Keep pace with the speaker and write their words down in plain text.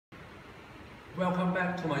Welcome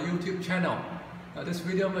back to my YouTube channel. This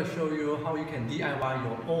video I'm going to show you how you can DIY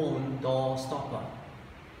your own door stopper.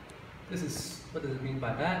 This is what does it mean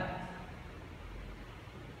by that,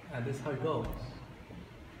 and this is how it goes.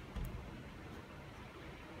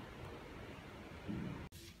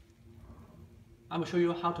 I'm going to show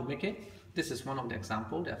you how to make it. This is one of the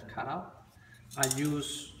examples that I've cut out. I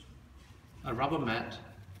use a rubber mat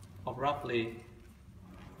of roughly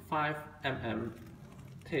 5 mm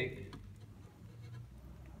thick.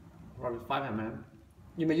 Roughly 5 mm.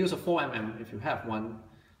 You may use a 4 mm if you have one,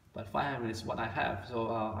 but 5 mm is what I have, so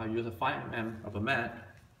I use a 5 mm rubber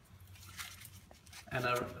mat, and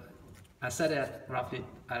I set it at roughly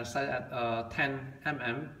 10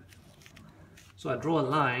 mm. So I draw a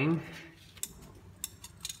line,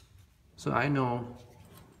 so I know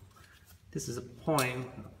this is a point,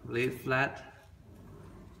 lay it flat,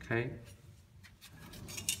 okay,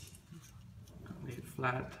 lay it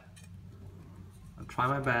flat. I'll try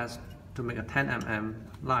my best to make a 10 mm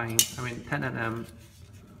line, 10 mm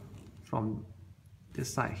from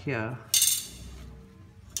this side here,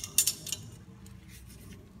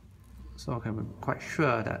 so I can be quite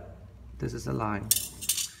sure that this is a line.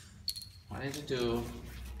 What I need to do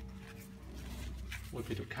would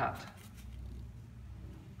be to cut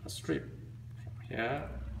a strip from here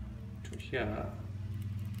to here.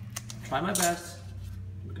 Try my best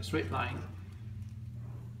to make a straight line.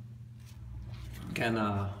 Again,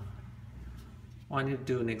 what I need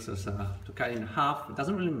to do next is to cut it in half. It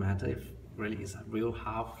doesn't really matter if really it's a real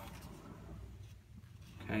half.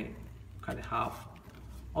 Okay, cut it half.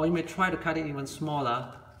 Or you may try to cut it even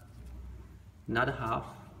smaller, another half.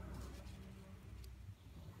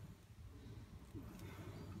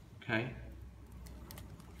 Okay.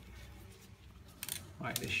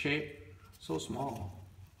 Right, the shape so small.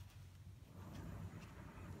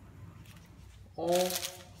 Or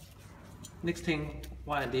next thing,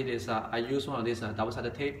 what I did is I used one of these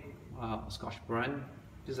double-sided tape, Scotch-Brite.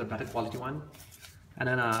 This is a better quality one, and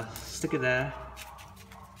then stick it there.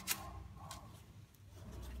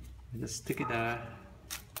 Just stick it there.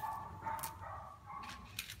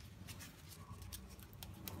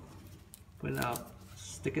 Put it up.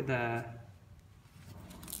 Stick it there.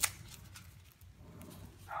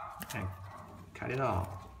 And cut it off.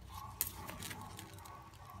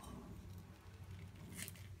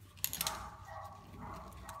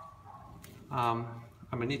 I'm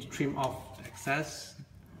going to need to trim off the excess,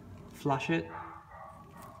 flush it,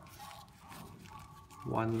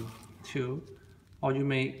 1, 2, or you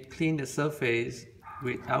may clean the surface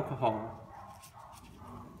with alcohol,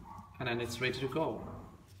 and then it's ready to go.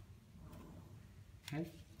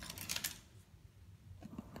 Okay.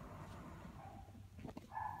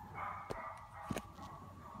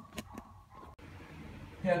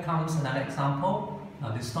 Here comes another example.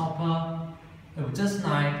 Now this stopper, it would just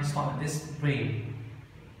nice to stop at this spring,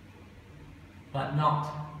 but not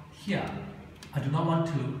here. I do not want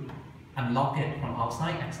to unlock it from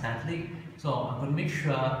outside accidentally, so I'm going to make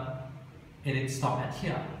sure it is stopped at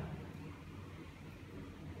here.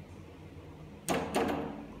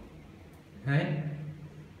 Okay.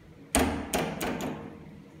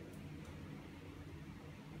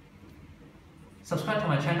 Subscribe to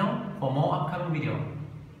my channel for more upcoming videos.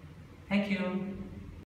 Thank you.